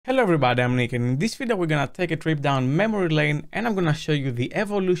Hello everybody, I'm Nick, and in this video we're gonna take a trip down memory lane and I'm gonna show you the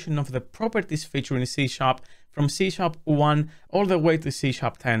evolution of the properties feature in C# from C# 1 all the way to C#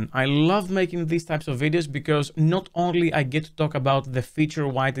 10. I love making these types of videos because not only I get to talk about the feature,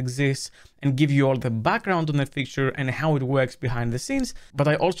 why it exists, and give you all the background on the feature and how it works behind the scenes, but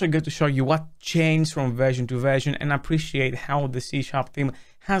I also get to show you what changed from version to version and appreciate how the C# team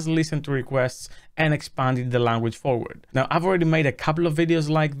has listened to requests and expanded the language forward. Now, I've already made a couple of videos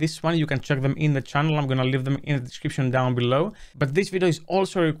like this one. You can check them in the channel. I'm going to leave them in the description down below. But this video is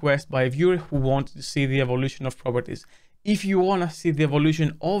also a request by a viewer who wanted to see the evolution of properties. If you want to see the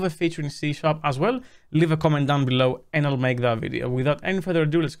evolution of a feature in C# as well, leave a comment down below and I'll make that video. Without any further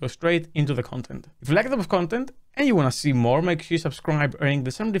ado, let's go straight into the content. If you like that type of content and you want to see more, make sure you subscribe, ring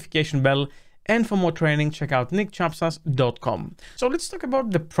the notification bell. And for more training, check out chapsas.com. So let's talk about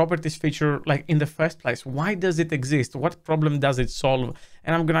the properties feature, like in the first place. Why does it exist? What problem does it solve?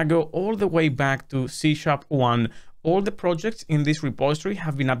 And I'm gonna go all the way back to C# 1. All the projects in this repository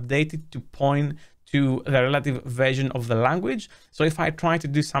have been updated to point to the relative version of the language. So if I try to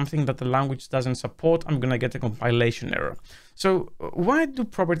do something that the language doesn't support, I'm gonna get a compilation error. So why do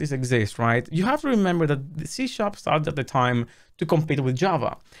properties exist, right? You have to remember that the C# started at the time to compete with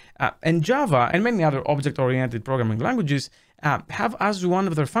Java. And Java and many other object-oriented programming languages have as one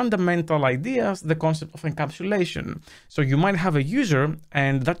of their fundamental ideas the concept of encapsulation. So you might have a user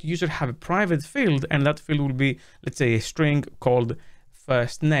and that user have a private field, and that field will be, let's say, a string called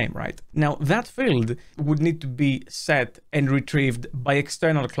first name, right? Now that field would need to be set and retrieved by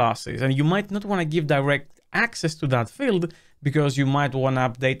external classes, and you might not want to give direct access to that field because you might want to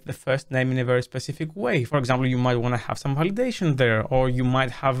update the first name in a very specific way. For example, you might want to have some validation there, or you might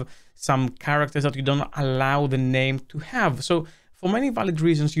have some characters that you don't allow the name to have. So for many valid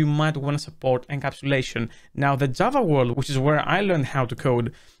reasons, you might want to support encapsulation. Now, the Java world, which is where I learned how to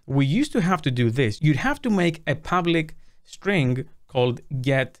code, we used to have to do this. You'd have to make a public string called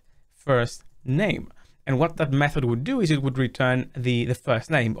get first name. And what that method would do is it would return the first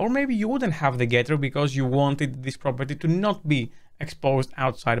name. Or maybe you wouldn't have the getter because you wanted this property to not be exposed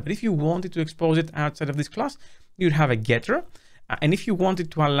outside. But if you wanted to expose it outside of this class, you'd have a getter. And if you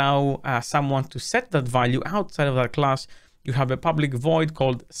wanted to allow someone to set that value outside of that class, you have a public void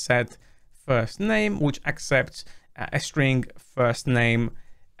called set first name, which accepts a string first name,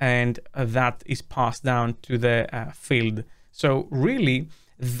 and that is passed down to the field. So really,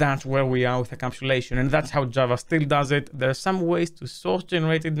 that's where we are with encapsulation, and that's how Java still does it. There are some ways to source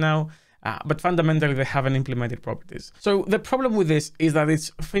generate it now, but fundamentally they haven't implemented properties. So the problem with this is that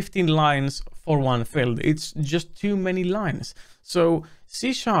it's 15 lines for one field. It's just too many lines. So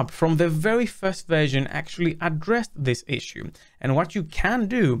C# from the very first version actually addressed this issue. And what you can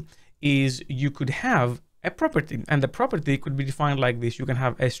do is you could have a property, and the property could be defined like this. You can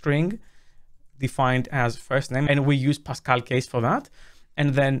have a string defined as first name, and we use Pascal case for that.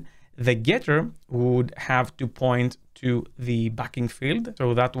 And then the getter would have to point to the backing field.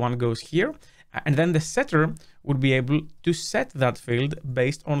 So that one goes here. And then the setter would be able to set that field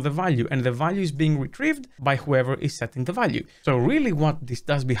based on the value. And the value is being retrieved by whoever is setting the value. So really what this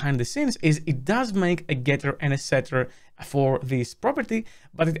does behind the scenes is it does make a getter and a setter for this property,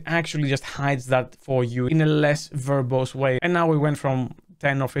 but it actually just hides that for you in a less verbose way. And now we went from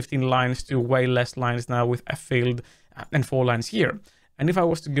 10 or 15 lines to way less lines now with a field and 4 lines here. And if I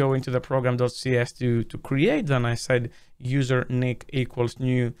was to go into the program.cs to create, then I said user nick equals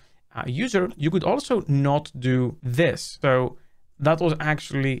new user, you could also not do this. So that was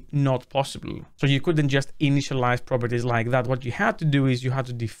actually not possible. So you couldn't just initialize properties like that. What you had to do is you had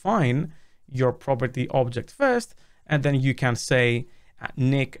to define your property object first, and then you can say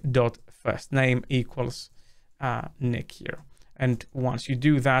nick.firstname equals nick here. And once you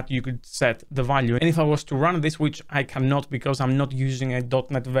do that, you could set the value. And if I was to run this, which I cannot because I'm not using a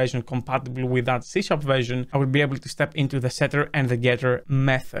 .NET version compatible with that C# version, I would be able to step into the setter and the getter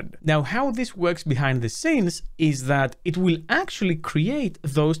method. Now, how this works behind the scenes is that it will actually create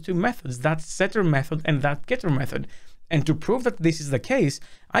those two methods, that setter method and that getter method. And to prove that this is the case,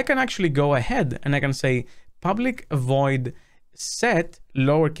 I can actually go ahead and I can say public void set,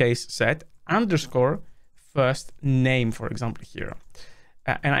 lowercase set, underscore, first name, for example, here.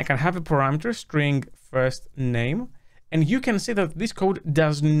 And I can have a parameter string first name. And you can see that this code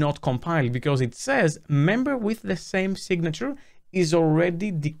does not compile because it says member with the same signature is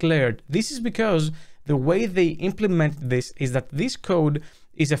already declared. This is because the way they implement this is that this code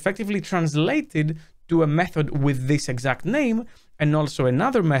is effectively translated to a method with this exact name, and also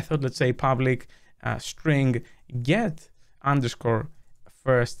another method, let's say public string get underscore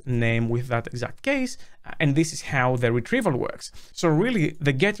first name with that exact case, and this is how the retrieval works. So really,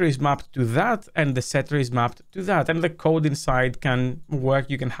 the getter is mapped to that, and the setter is mapped to that, and the code inside can work.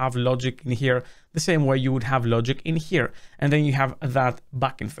 You can have logic in here the same way you would have logic in here, and then you have that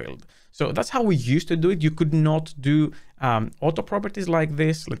backing field. So that's how we used to do it. You could not do auto properties like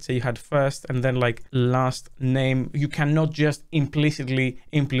this. Let's say you had first and then like last name. You cannot just implicitly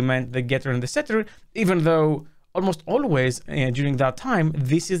implement the getter and the setter, even though almost always during that time,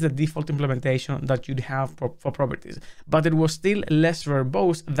 this is the default implementation that you'd have for properties. But it was still less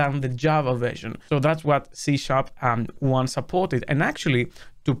verbose than the Java version. So that's what C# 1 supported. And actually,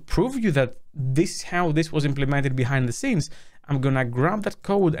 to prove you that this is how this was implemented behind the scenes, I'm gonna grab that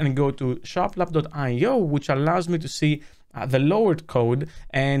code and go to shaplab.io, which allows me to see the lowered code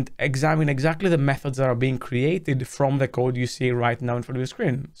and examine exactly the methods that are being created from the code you see right now in front of the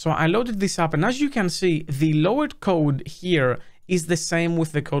screen. So I loaded this up, and as you can see, the lowered code here is the same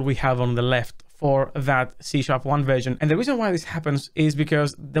with the code we have on the left for that C# 1 version. And the reason why this happens is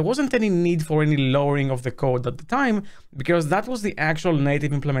because there wasn't any need for any lowering of the code at the time, because that was the actual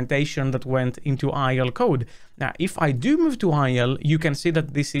native implementation that went into IL code. Now, if I do move to IL, you can see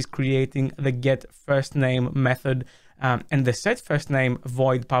that this is creating the get first name method and the set first name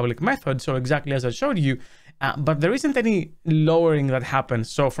void public method. So exactly as I showed you, but there isn't any lowering that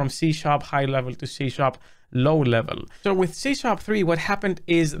happens. So from C# high level to C# low level. So with C# 3, what happened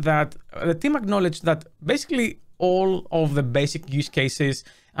is that the team acknowledged that basically all of the basic use cases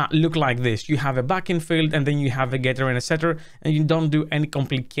look like this. You have a backend field, and then you have a getter and a setter, and you don't do any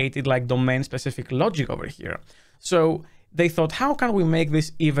complicated like domain specific logic over here. So they thought, how can we make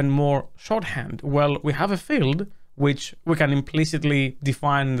this even more shorthand? Well, we have a field which we can implicitly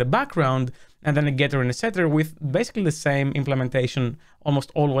define in the background, and then a getter and a setter with basically the same implementation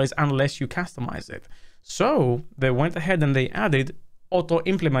almost always, unless you customize it. So they went ahead and they added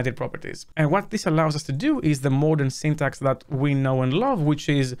auto-implemented properties. And what this allows us to do is the modern syntax that we know and love, which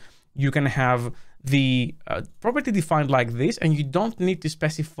is you can have the property defined like this, and you don't need to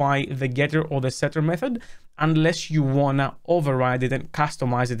specify the getter or the setter method unless you wanna override it and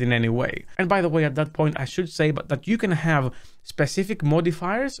customize it in any way. And by the way, at that point, I should say that you can have specific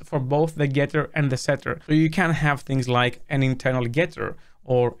modifiers for both the getter and the setter. So you can have things like an internal getter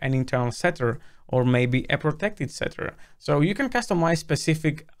or an internal setter, or maybe a protected setter. So you can customize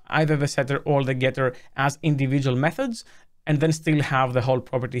specific either the setter or the getter as individual methods, and then still have the whole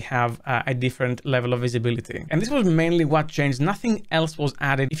property have a different level of visibility. And this was mainly what changed. Nothing else was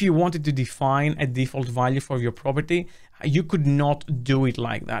added. If you wanted to define a default value for your property, you could not do it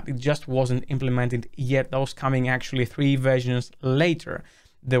like that. It just wasn't implemented yet. That was coming actually 3 versions later.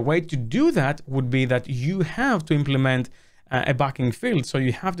 The way to do that would be that you have to implement a backing field. So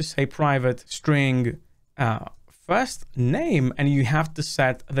you have to say private string first name, and you have to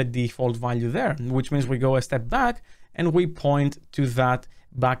set the default value there, which means we go a step back and we point to that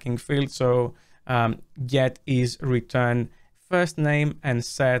backing field. So get is return first name, and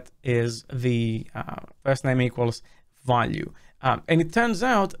set is the first name equals value. And it turns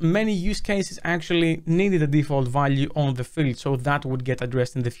out many use cases actually needed a default value on the field, so that would get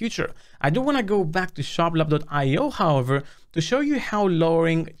addressed in the future. I do want to go back to shaplab.io, however, to show you how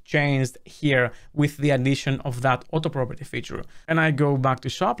lowering changed here with the addition of that auto property feature. And I go back to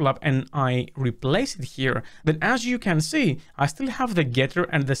shaplab and I replace it here. But as you can see, I still have the getter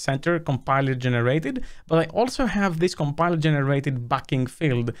and the setter compiler generated, but I also have this compiler generated backing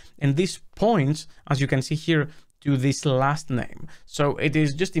field. And this points, as you can see here, to this last name. So it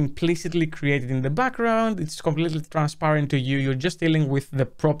is just implicitly created in the background. It's completely transparent to you. You're just dealing with the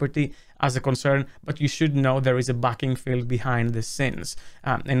property as a concern, but you should know there is a backing field behind the scenes.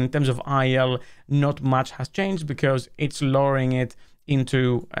 And in terms of IL, not much has changed because it's lowering it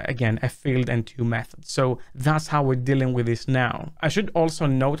into, again, a field and 2 methods. So that's how we're dealing with this now. I should also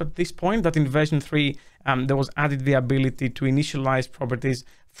note at this point that in version 3, there was added the ability to initialize properties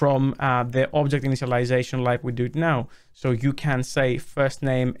from the object initialization like we do it now. So you can say first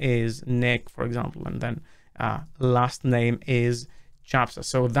name is Nick, for example, and then last name is Chapsas.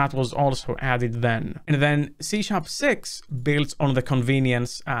 So that was also added then. And then C# 6 builds on the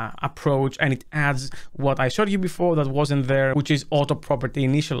convenience approach, and it adds what I showed you before that wasn't there, which is auto property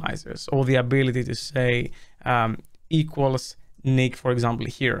initializers, or the ability to say equals Nick, for example,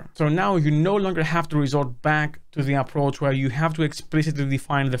 here. So now you no longer have to resort back to the approach where you have to explicitly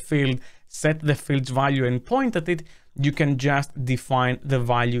define the field, set the field's value and point at it. You can just define the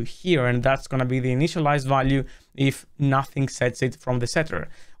value here, and that's going to be the initialized value if nothing sets it from the setter.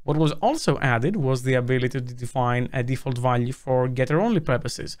 What was also added was the ability to define a default value for getter only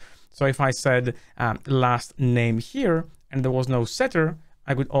purposes. So if I said last name here and there was no setter,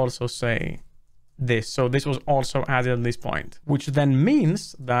 I could also say this. So this was also added at this point, which then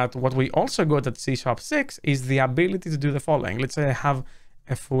means that what we also got at C#6 is the ability to do the following. Let's say I have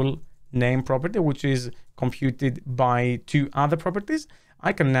a full name property, which is computed by two other properties.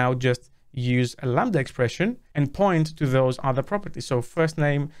 I can now just use a lambda expression and point to those other properties. So first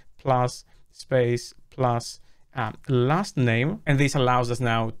name plus space plus last name. And this allows us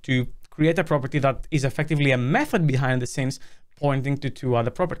now to create a property that is effectively a method behind the scenes pointing to two other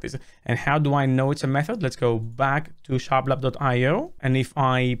properties. And how do I know it's a method? Let's go back to sharplab.io. And if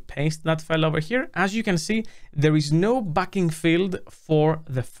I paste that file over here, as you can see, there is no backing field for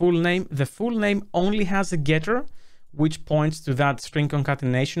the full name. The full name only has a getter, which points to that string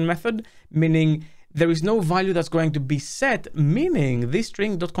concatenation method, meaning there is no value that's going to be set, meaning this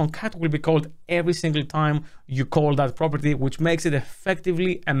string.concat will be called every single time you call that property, which makes it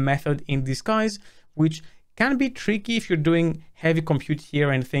effectively a method in disguise, which can be tricky if you're doing heavy compute here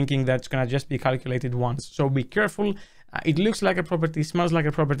and thinking that's going to just be calculated once. So be careful. It looks like a property, smells like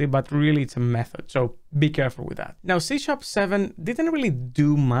a property, but really it's a method. So be careful with that. Now, C#7 didn't really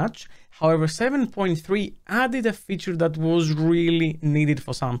do much. However, 7.3 added a feature that was really needed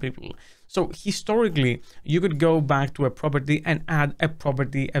for some people. So historically, you could go back to a property and add a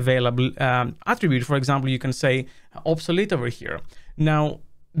property available attribute. For example, you can say obsolete over here. Now,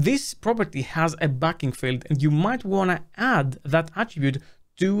 this property has a backing field, and you might want to add that attribute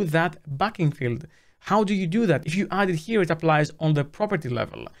to that backing field. How do you do that? If you add it here, it applies on the property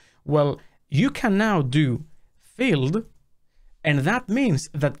level. Well, you can now do field, and that means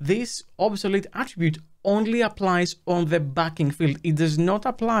that this obsolete attribute only applies on the backing field. It does not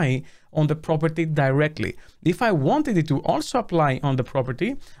apply on the property directly. If I wanted it to also apply on the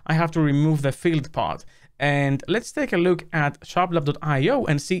property, I have to remove the field part. And let's take a look at sharplab.io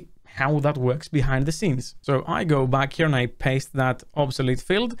and see how that works behind the scenes. So I go back here and I paste that obsolete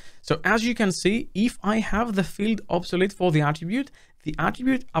field. So as you can see, if I have the field obsolete for the attribute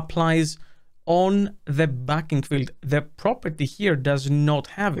applies on the backing field. The property here does not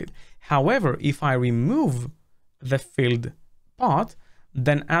have it. However, if I remove the field part,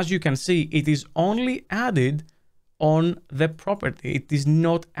 then as you can see, it is only added on the property. It is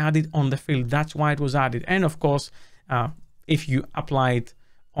not added on the field. That's why it was added. And of course, if you apply it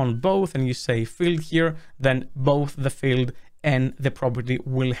on both and you say field here, then both the field and the property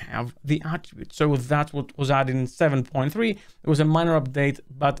will have the attribute. So that's what was added in 7.3. It was a minor update,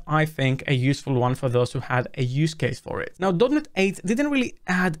 but I think a useful one for those who had a use case for it. Now, dotnet 8 didn't really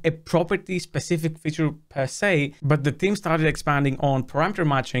add a property specific feature per se, but the team started expanding on parameter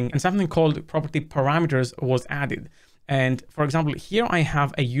matching, and something called property parameters was added. And for example, here I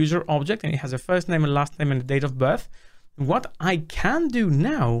have a user object and it has a first name, a last name, and a date of birth. What I can do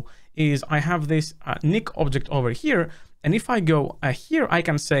now is I have this nick object over here. And if I go here, I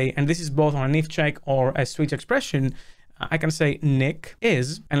can say, and this is both on an if check or a switch expression, I can say nick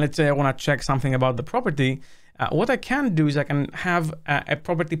is, and let's say I want to check something about the property. What I can do is I can have a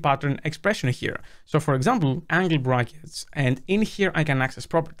property pattern expression here. So for example, angle brackets, and in here I can access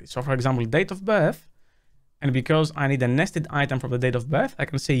properties. So for example, date of birth, and because I need a nested item from the date of birth, I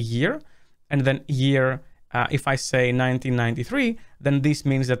can say year, and then year, if I say 1993, then this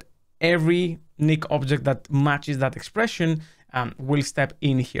means that every nick object that matches that expression will step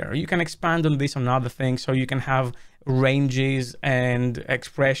in here. You can expand on this on other things, so you can have ranges and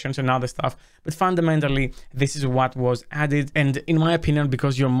expressions and other stuff, but fundamentally this is what was added. And in my opinion,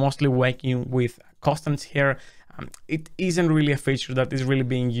 because you're mostly working with constants here, it isn't really a feature that is really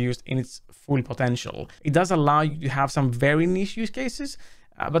being used in its full potential. It does allow you to have some very niche use cases,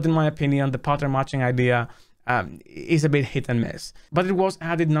 but in my opinion, the pattern matching idea is a bit hit and miss. But it was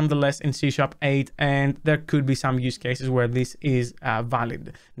added nonetheless in C#8, and there could be some use cases where this is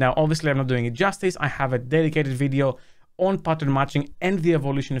valid. Now, obviously, I'm not doing it justice. I have a dedicated video on pattern matching and the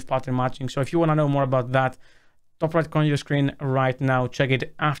evolution of pattern matching. So if you want to know more about that, top right corner of your screen right now, check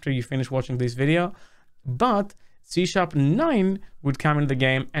it after you finish watching this video. But C#9 would come in the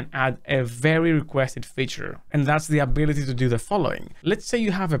game and add a very requested feature, and that's the ability to do the following. Let's say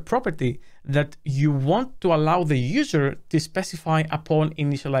you have a property that you want to allow the user to specify upon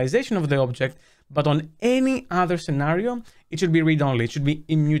initialization of the object, but on any other scenario, it should be read-only, it should be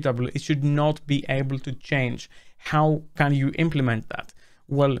immutable, it should not be able to change. How can you implement that?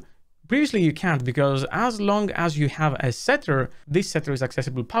 Well, previously you can't, because as long as you have a setter, this setter is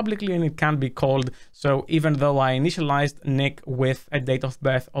accessible publicly and it can be called. So even though I initialized nick with a date of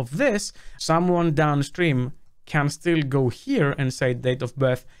birth of this, someone downstream can still go here and say date of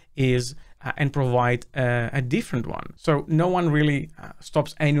birth is and provide a different one. So no one really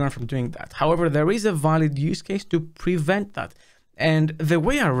stops anyone from doing that. However, there is a valid use case to prevent that. And the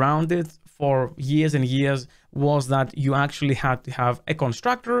way around it for years and years was that you actually had to have a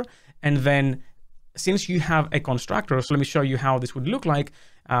constructor, and then since you have a constructor, so let me show you how this would look like.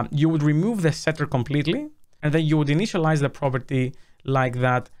 You would remove the setter completely, and then you would initialize the property like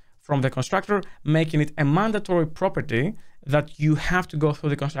that from the constructor, making it a mandatory property that you have to go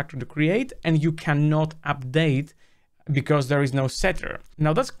through the constructor to create, and you cannot update because there is no setter.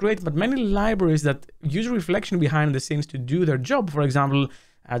 Now that's great, but many libraries that use reflection behind the scenes to do their job, for example,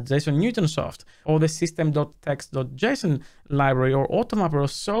 JSON Newtonsoft or the system.text.json library or Automapper or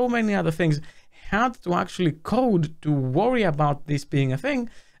so many other things, had to actually code to worry about this being a thing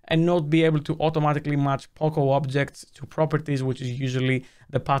and not be able to automatically match Poco objects to properties, which is usually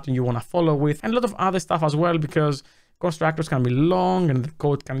the pattern you want to follow with, and a lot of other stuff as well, because constructors can be long and the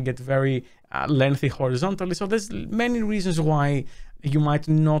code can get very lengthy horizontally. So there's many reasons why you might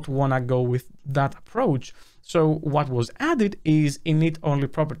not want to go with that approach. So what was added is init-only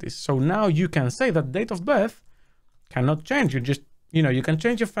properties. So now you can say that date of birth cannot change. You can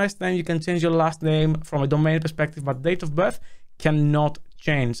change your first name, you can change your last name from a domain perspective, but date of birth cannot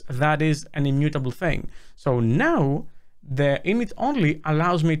change. That is an immutable thing. So now the init-only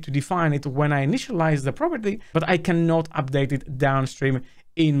allows me to define it when I initialize the property, but I cannot update it downstream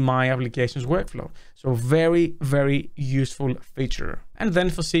in my application's workflow. So very, very useful feature. And then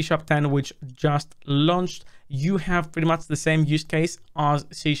for C# 10, which just launched, you have pretty much the same use case as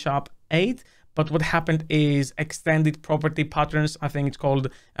C# 8. But what happened is extended property patterns, I think it's called,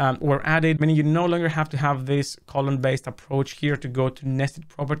 were added, meaning you no longer have to have this column-based approach here to go to nested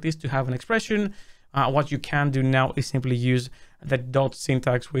properties to have an expression. What you can do now is simply use the dot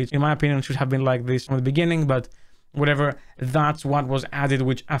syntax, which in my opinion should have been like this from the beginning, but whatever, that's what was added,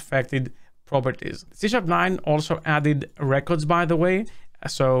 which affected properties. C# 9 also added records, by the way.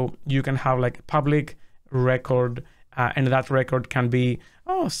 So you can have like a public record, and that record can be,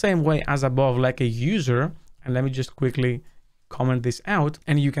 same way as above, like a user. And let me just quickly comment this out.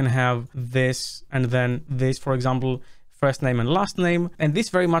 And you can have this and then this, for example, first name and last name. And this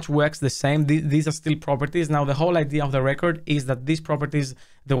very much works the same. These are still properties. Now, the whole idea of the record is that these properties,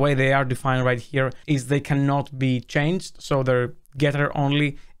 the way they are defined right here, is they cannot be changed. So they're getter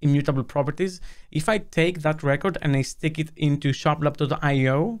only immutable properties. If I take that record and I stick it into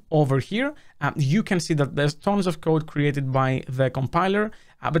shoplab.io over here, you can see that there's tons of code created by the compiler,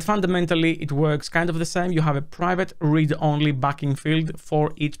 but fundamentally it works kind of the same. You have a private read-only backing field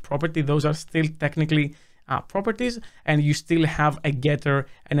for each property. Those are still technically properties, and you still have a getter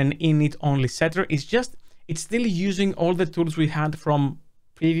and an init-only setter. It's still using all the tools we had from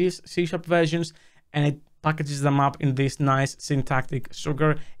previous C# versions, and it packages them up in this nice syntactic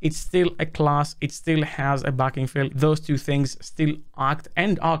sugar. It's still a class, it still has a backing field. Those two things still act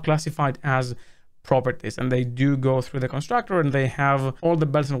and are classified as properties, and they do go through the constructor, and they have all the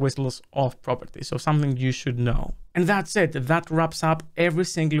bells and whistles of properties. So something you should know. And that's it. That wraps up every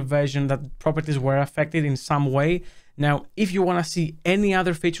single version that properties were affected in some way. Now, if you want to see any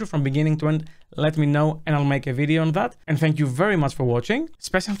other feature from beginning to end, let me know and I'll make a video on that. And thank you very much for watching.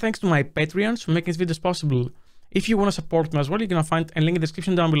 Special thanks to my Patreons for making these videos possible. If you want to support me as well, you're going to find a link in the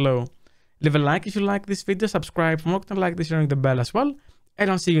description down below. Leave a like if you like this video, subscribe for more content like this, ring the bell as well.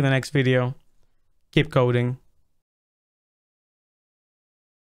 And I'll see you in the next video. Keep coding.